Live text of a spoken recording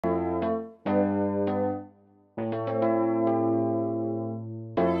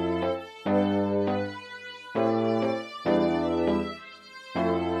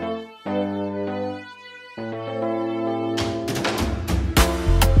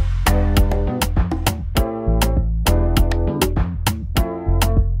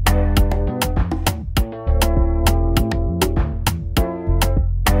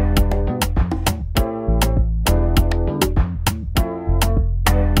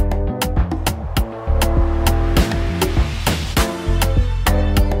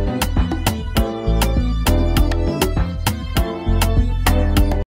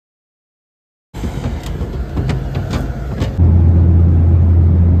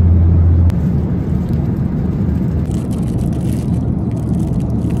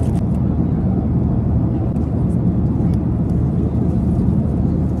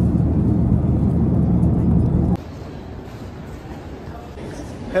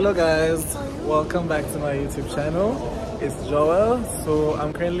Hello guys, welcome back to my YouTube channel. It's Joel. So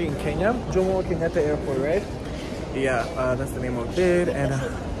I'm currently in Kenya, Jomo Kenyatta Airport, right? Yeah, that's the name of it. And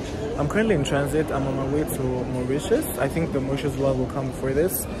I'm currently in transit. I'm on my way to Mauritius. I think the Mauritius vlog will come before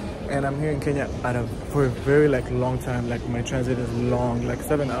this. And I'm here in Kenya for a very long time. Like my transit is long, like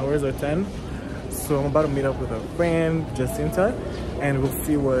 7 hours or 10. So I'm about to meet up with a friend, Jacinta, and we'll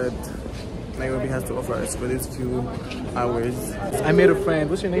see what Nairobi has to offer us for these few hours. I made a friend.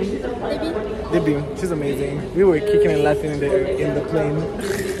 What's your name? Debbie. She's amazing. We were kicking and laughing in the plane,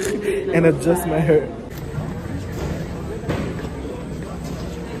 and I just met her.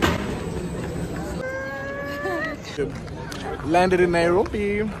 Landed in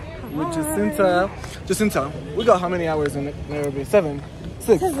Nairobi with Jacinta. Jacinta, we got how many hours in Nairobi? 7?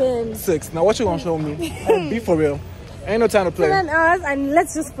 6? 6. Now what you gonna show me? And be for real. Ain't no time to play. 7 hours, and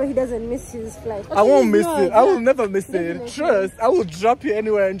let's just pray he doesn't miss his flight. Okay, I won't miss it. I will never miss it. Trust. I will drop you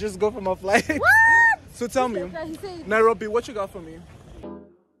anywhere and just go for my flight. What? So tell me, Nairobi, what you got for me?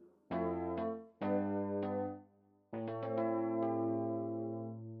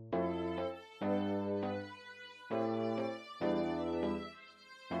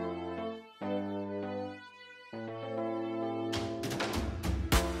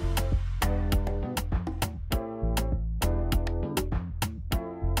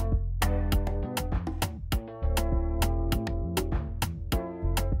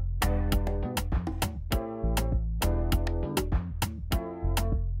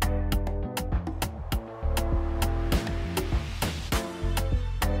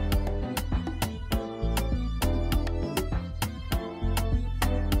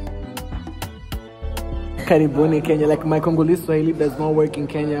 Karibuni Kenya. Like my Congolese Swahili does not work in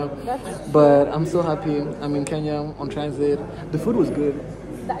Kenya, but I'm so happy I'm in Kenya on transit. The food was good.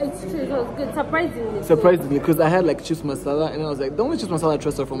 It's true, it was good, surprisingly, because I had like chips masala, and I was like, the only chips masala I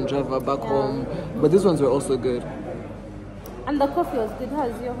trust are from Java back home, but these ones were also good. And the coffee was good.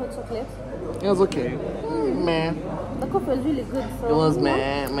 How's your hot chocolate? It was okay. Meh. The coffee was really good. So, it was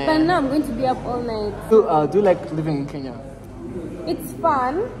meh. But now I'm going to be up all night. So, do you like living in Kenya? It's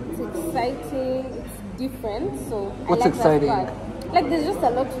fun. It's exciting. It's different. So what's I like exciting? That part. Like there's just a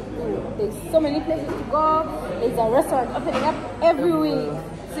lot to do. There's so many places to go. There's a restaurant opening up every week.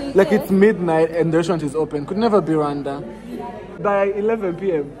 So like it's midnight and the restaurant is open. Could never be Rwanda. By 11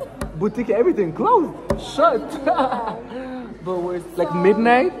 p.m. boutique, everything closed, shut. Yeah. But we're like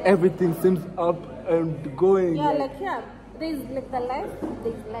midnight, everything seems up and going. Yeah, there's like the life.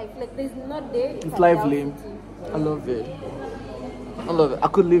 There's life. Like there's not day. It's lively. I love it. I love it. I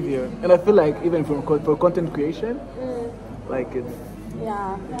could live here, and I feel like even for content creation, like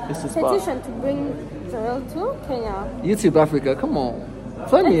it's just petition to bring Joel to Kenya. YouTube Africa, come on,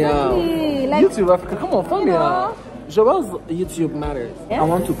 find me out. Like, YouTube Africa, come on, find me out. Joel's YouTube matters. Yes. I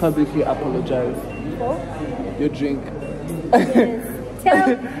want to publicly apologize for your drink. Yes.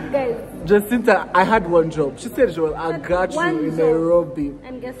 Tell guys. Jacinta, I had one job. She said, Joel, I got you in Nairobi.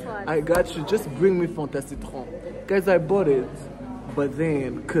 And guess what? I got you. Just bring me Fanta Citron. Guys, I bought it. But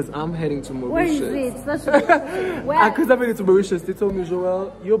then, because I'm heading to Mauritius. Where is it? Because I'm heading to Mauritius, they told me,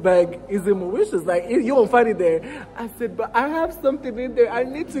 Joel, your bag is in Mauritius. Like, you won't find it there. I said, but I have something in there. I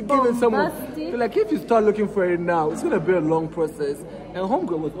need to give it someone. They're like, if you start looking for it now, it's going to be a long process. And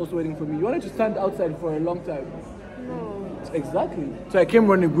Homegirl was also waiting for me. You wanted to stand outside for a long time. No. Exactly. So I came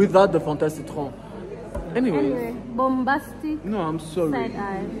running without the Fanta Citron. Anyway, bombastic. No, I'm sorry. Side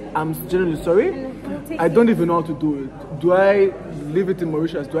eye. I'm genuinely sorry. I don't even know how to do it. Do I leave it in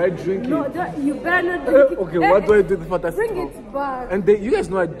Mauritius? Do I drink it? No, you better not drink it. Okay, what do I do with Fanta Citron? Bring it back. And you guys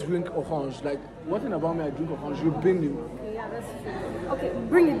know I drink orange. Like, one thing about me, I drink orange. You bring it. Okay, yeah, that's true. Okay,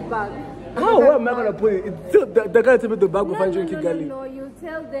 bring it back. How? Where am I gonna put it? The guy tell me the bag before I drink it, Gali. No, you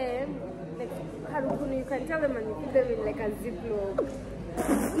tell them. Like, you can tell them and you put them in like a Ziploc.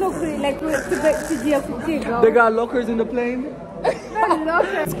 No, like to they got lockers in the plane.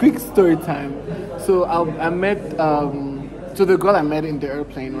 Lockers. Quick story time. So I met so the girl I met in the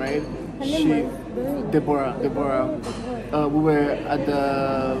airplane, right? Deborah. We were at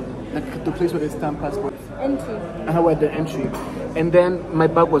the place where they stamp passports. Entry. And we're at the entry, and then my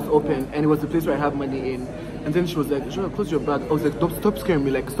bag was open, and it was the place where I have money in. And then she was like, Joel, close your bag. I was like, stop scaring me.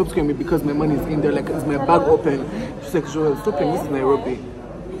 Like, stop scaring me because my money is in there. Like, is my bag open? She's like, Joel, stop playing. This is Nairobi.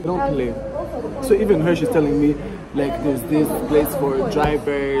 Don't play. So even her, she's telling me, like, there's this place for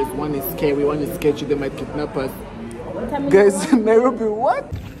drivers. One is scary, one is sketchy. They might kidnap us. Guys, Nairobi,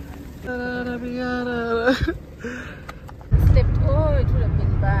 what? Slept. Oh, it would have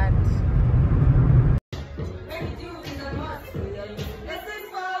been bad.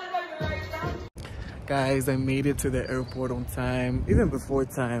 Guys, I made it to the airport on time, even before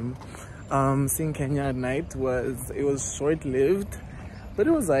time. Seeing Kenya at night was short-lived, but it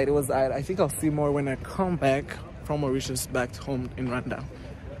was alright. I think I'll see more when I come back from Mauritius back home in Rwanda.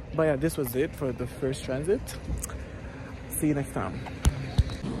 But yeah, this was it for the first transit. See you next time.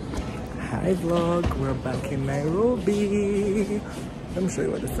 Hi vlog, we're back in Nairobi. Let me show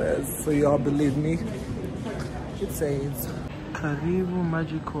you what it says so you all believe me. It says Karibu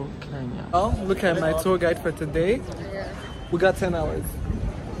Magical Kenya. Oh, look at my tour guide for today. We got 10 hours.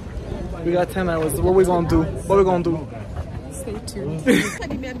 We got 10 hours. What we gonna do? What we gonna do? Stay tuned.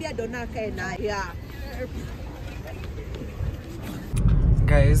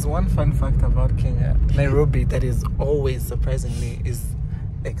 Guys, one fun fact about Kenya, Nairobi, that is always surprisingly is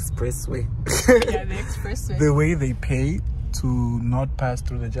expressway. Yeah, the expressway. The way they pay to not pass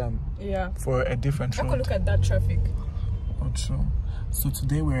through the jam. Yeah. For a different route. Look at that traffic. Oh, true. So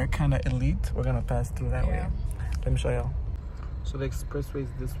today we're kind of elite. We're gonna pass through that way. Let me show y'all. So the expressway is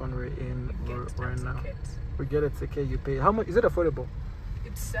this one we're in right now. We get a ticket. You pay. How much is it affordable?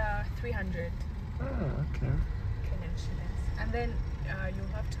 It's 300. Oh, okay. Kenyan shillings. And then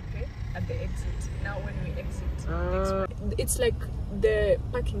you'll have to pay at the exit. Now when we exit, it's like the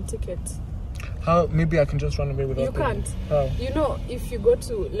parking ticket. How? Maybe I can just run away without paying. You can't. How? You know, if you go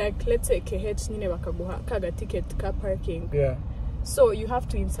to, like, let's say KH Nine Wakabuha, kaga ticket car parking. Yeah. So you have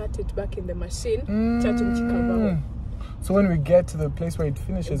to insert it back in the machine. So when we get to the place where it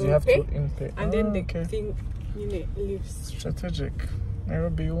finishes, you have to pay. And then the thing, leaves. Strategic.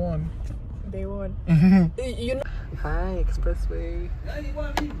 Nairobi won. They won. You know. Hi, expressway.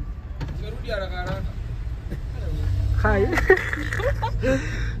 Hi.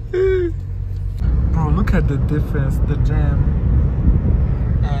 Bro, look at the difference, the jam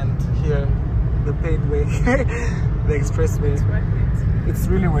and here, the paid way, the expressway. It's worth it. It's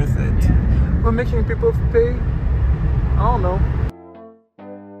really worth it. Yeah. We're making people pay. I don't know.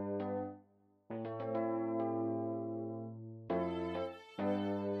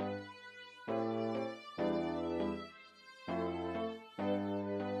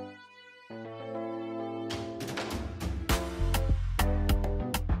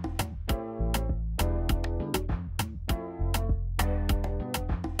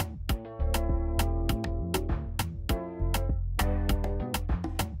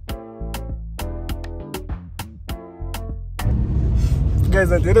 Guys,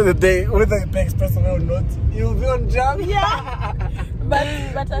 at the end of the day, whether you pay expressway or not, you'll be on jam. Yeah. but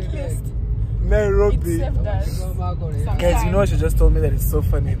at least Nairobi. It saved us. Guys, you know what she just told me that is so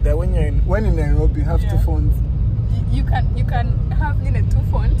funny? That when in Nairobi, you have two phones. You can have two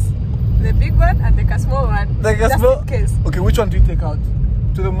phones, the big one and the small one. Just in case. Okay, which one do you take out?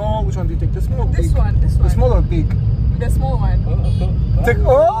 To the mall, which one do you take? The small or big? This one. The small or big? The small one. Take,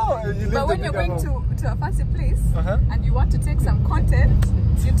 you leave but when you're going to a fancy place and you want to take some content,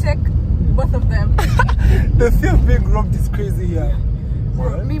 you take both of them. The thing being robbed is crazy here.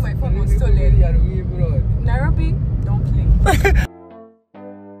 Bro, me, my phone was stolen. Nairobi, don't play.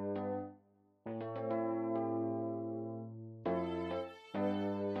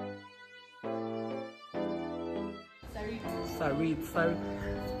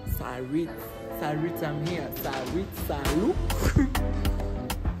 Sarit, I'm here. Sarit, Saru.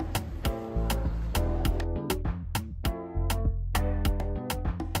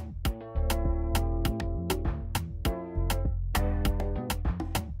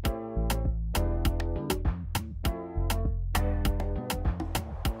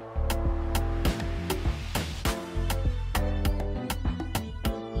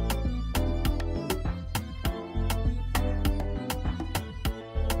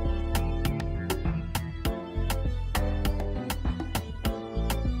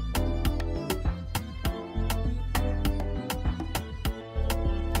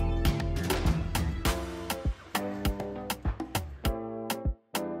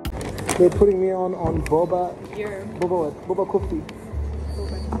 They're putting me on boba. Yeah. Boba what? Boba coffee.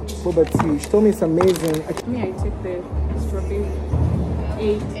 Boba tea. She told me it's amazing. Me, I take the strawberry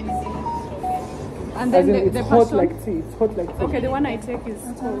 8. And then it's the hot passion. like tea. It's hot like tea. Okay, the one I take is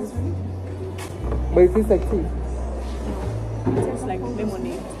cold. But it tastes like tea. It tastes like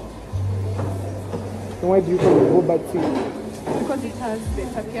lemonade. Then why do you call it boba tea? Because it has the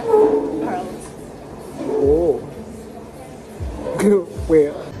tapioca pearls. Oh.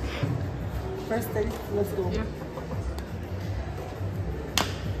 Where? First taste, let's go. Yeah.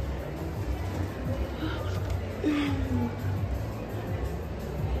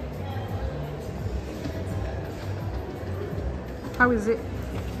 How is it?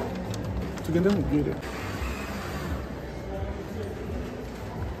 Together we get it.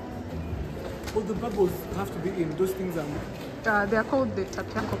 the bubbles have to be in. Those things are... They are called the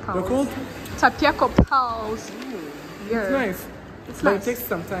tapiako pearls. They're called? Tapiako pearls. Yeah. It's nice. It's but nice. It takes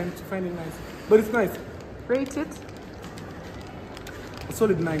some time to find it nice. But it's nice. Rate it? A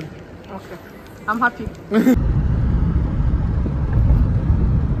solid 9. Okay. I'm happy.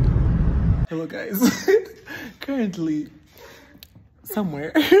 Hello guys. Currently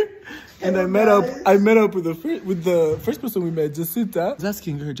somewhere. And I met up with the first person we met, Jacinta. I was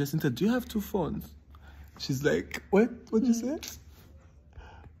asking her, Jacinta, do you have 2 phones? She's like, what? What'd you say?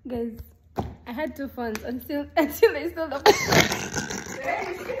 Guys, I had 2 phones until I stole the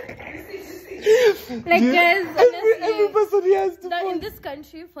Like guys, honestly, every person he has 2 now phones. in this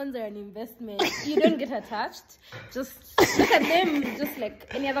country, phones are an investment. You don't get attached. Just look at them, just like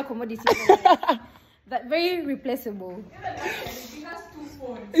any other commodity. That very replaceable.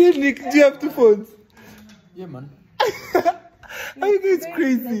 Hey, Nick, do you have 2 phones? Yeah, man. I think it's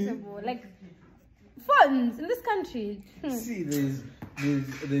crazy. Replaceable. Like phones in this country. See, there's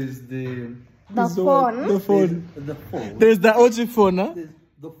the The phone. The phone. the phone. There's the OG phone, huh? There's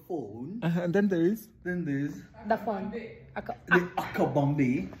the phone. And then there is? Then there's The phone. the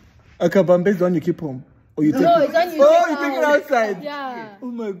akabambe. Akabambe is the one you keep home. Or you take No, it? it's on you. Oh, you take it outside? Yeah.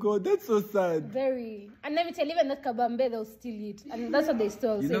 Oh my god, that's so sad. Very. And let me tell you, even that kabambe, they'll steal it. And that's what they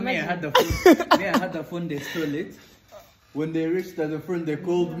stole. You So know me, I imagine. had the phone. Me, I had the phone, they stole it. When they reached at the front, they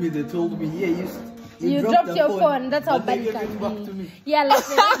called me, they told me, yeah, You dropped the your phone. That's how but bad they it gave can it back be. to me. Yeah, like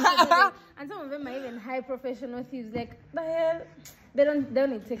and some of them are even high professional thieves. Like the hell, they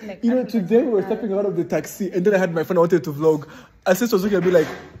don't take like. You know, today we were stepping out of the taxi and then I had my phone, I wanted to vlog. I said, so I'd be like,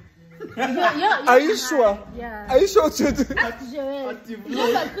 are you sure? Yeah. Are you sure to do Ask Joel.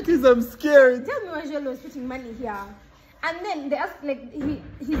 Because I'm scared. Tell me why Joel was putting money here. And then they asked, like,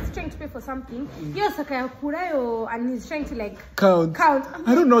 he's trying to pay for something. Yes, and he's trying to, like, Count. I'm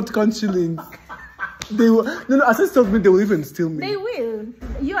I don't know how to count shillings. They will, no, Assess told me they will even steal me. They will.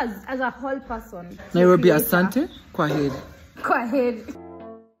 You as a whole person. Nairobi creator. Asante? Go ahead. Go ahead.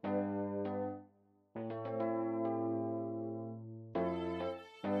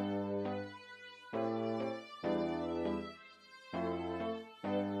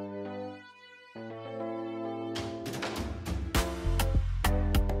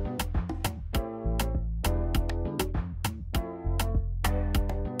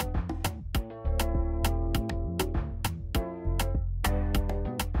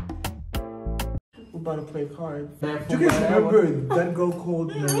 About to play cards. Do you guys remember that girl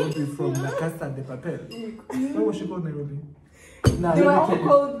called Nairobi from La Casa de Papel? Why was she called Nairobi? Now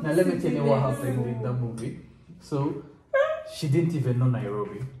let me tell you what happened in the movie. So she didn't even know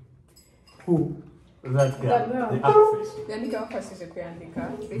Nairobi. Who? That girl, the actress.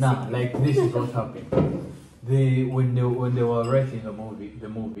 Nah, like this is what happened. When they were writing the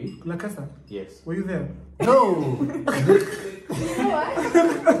movie. La Casa? Yes. Were you there? No.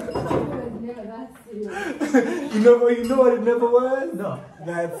 You know what it never was? No.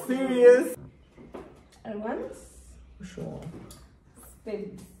 That's serious. I want Sure.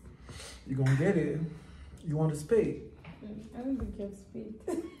 spade. You gonna get it. You want a spade? I don't think you have spade.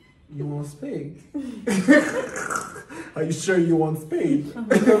 You want a spade? Are you sure you want spade?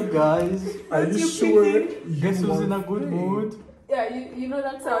 Hello guys. Are you sure? Guess who's want in a good spade? mood? Yeah, you know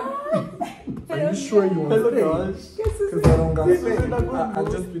that sound. Are you sure you want Hello spade? guys. Because I don't got Guess spade. who's in a good I've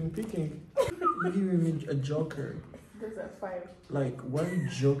mood? just been picking. You're giving me a joker. Those are 5. Like, why are you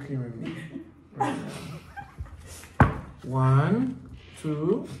joking with me right now? 1,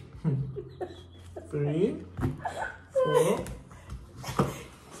 2, 3,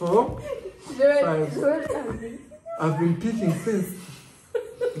 4, 5. I've been picking since.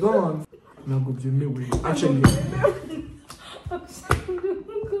 Go on. Now go to me with actually.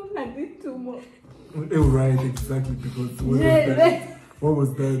 I did 2 more. Oh, right, exactly. Because what was that? What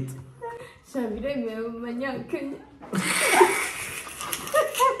was that?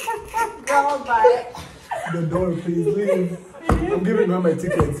 Go back. The door, please leave. I'm giving her my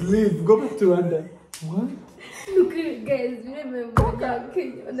tickets. Leave. Go back to Rwanda. What? Look at it, guys. Remember, on a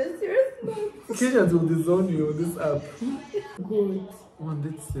serious note. Kenyans will disown you on this app. Good. On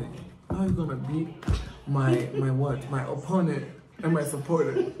this thing. How are you gonna be my what? My opponent and my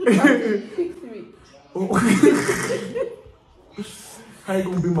supporter. Pick 3. Oh. How you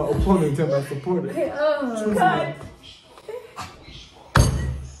gonna be my opponent and my supporter? Oh, Choose God.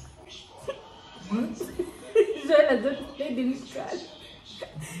 one. Joanna, don't play this card.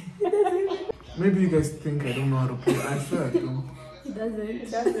 Maybe you guys think I don't know how to play. I swear I do. He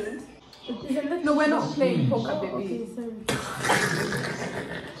doesn't. No, we're not playing poker, baby. Okay, sorry.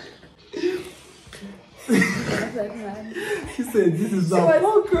 that man. She said, this is a was-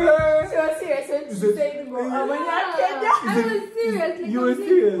 poker. She was serious when she said go. I was serious. Like, You I were was in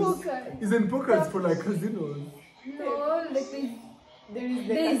serious? poker. Isn't poker for like casinos? No, like There is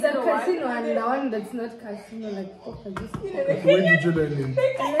there is a casino and the one that's not casino, like poker. Just poker. When did you learn it?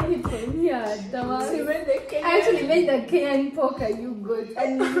 I learned it from here. The one. She went the Kenyan. I actually made the Kenyan poker you got.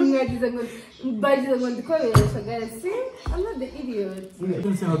 And but I'm going to call you guys. See, I'm not the idiot.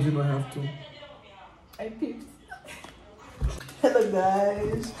 Don't say how do you not have to. I picked. Hello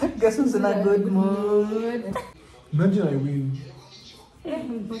guys. Guess who's in a good mood? Imagine I win. Yeah,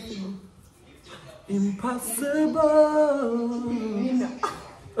 impossible. Impossible. Nina.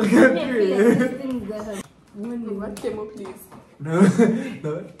 Okay. What came up, please? No,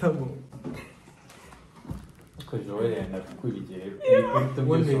 Tamo. Because Joel and I've quit it.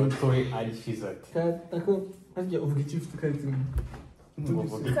 One day. Sorry, I she's at. Tako, aje uvuge chief tukati.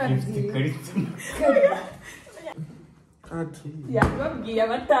 Ati. Yeah, babwiye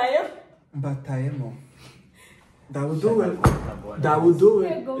amatayo. Batayemo. That will do it. That will do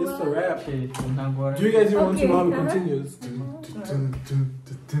it. It's a wrap. Do you guys even want to know how it continues?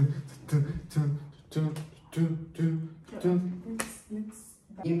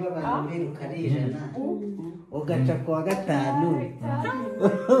 Imba bantu ukarejana ugaca kwa gatanu.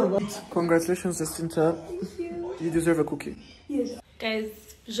 Congratulations, Jacinta. You deserve a cookie. Yes. Guys,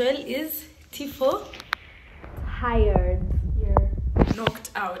 Joel is T4 tired.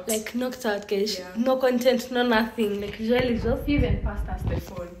 Knocked out. Like knocked out, guys. Yeah. No content, no nothing. Like Joel is just Even passed us the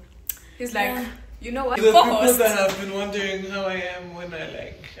phone. He's like, Yeah. you know what? The people Co-host. that have been wondering how I am when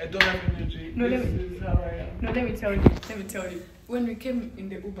I don't have energy. No, This let me- is how I am. No, let me tell you. When we came in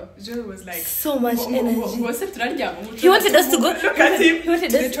the Uber, Joel was like, so much energy. He He wanted us to go. Look at him. He wanted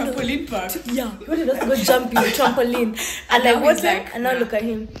To the us to go. trampoline park. Yeah, he wanted us to go jump in the trampoline. And like, now what's he's like? like, And now nah. look at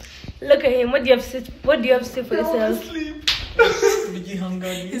him. Look at him. What do you have to say? What do you have to say for yourself? Sleep. Did you hang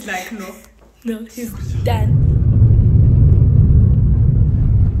on? He's like, no. No, he's done.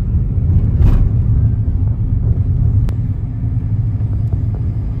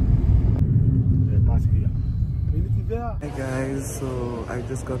 Hey guys, so I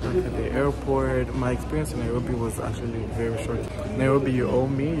just got back at the airport. My experience in Nairobi was actually very short. Nairobi, you owe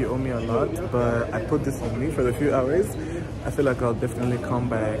me a lot, but I put this on me for the few hours. I feel like I'll definitely come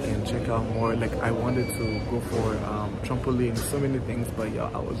back and check out more. Like I wanted to go for trampoline, so many things, but yeah,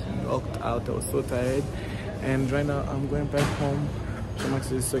 I was knocked out. I was so tired, and right now I'm going back home. I'm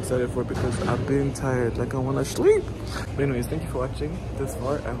actually so excited for it because I've been tired, like I want to sleep. But anyways, thank you for watching this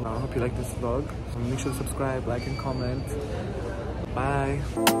far. I hope you like this vlog. Make sure to subscribe, like, and comment.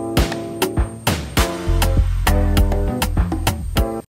 Bye.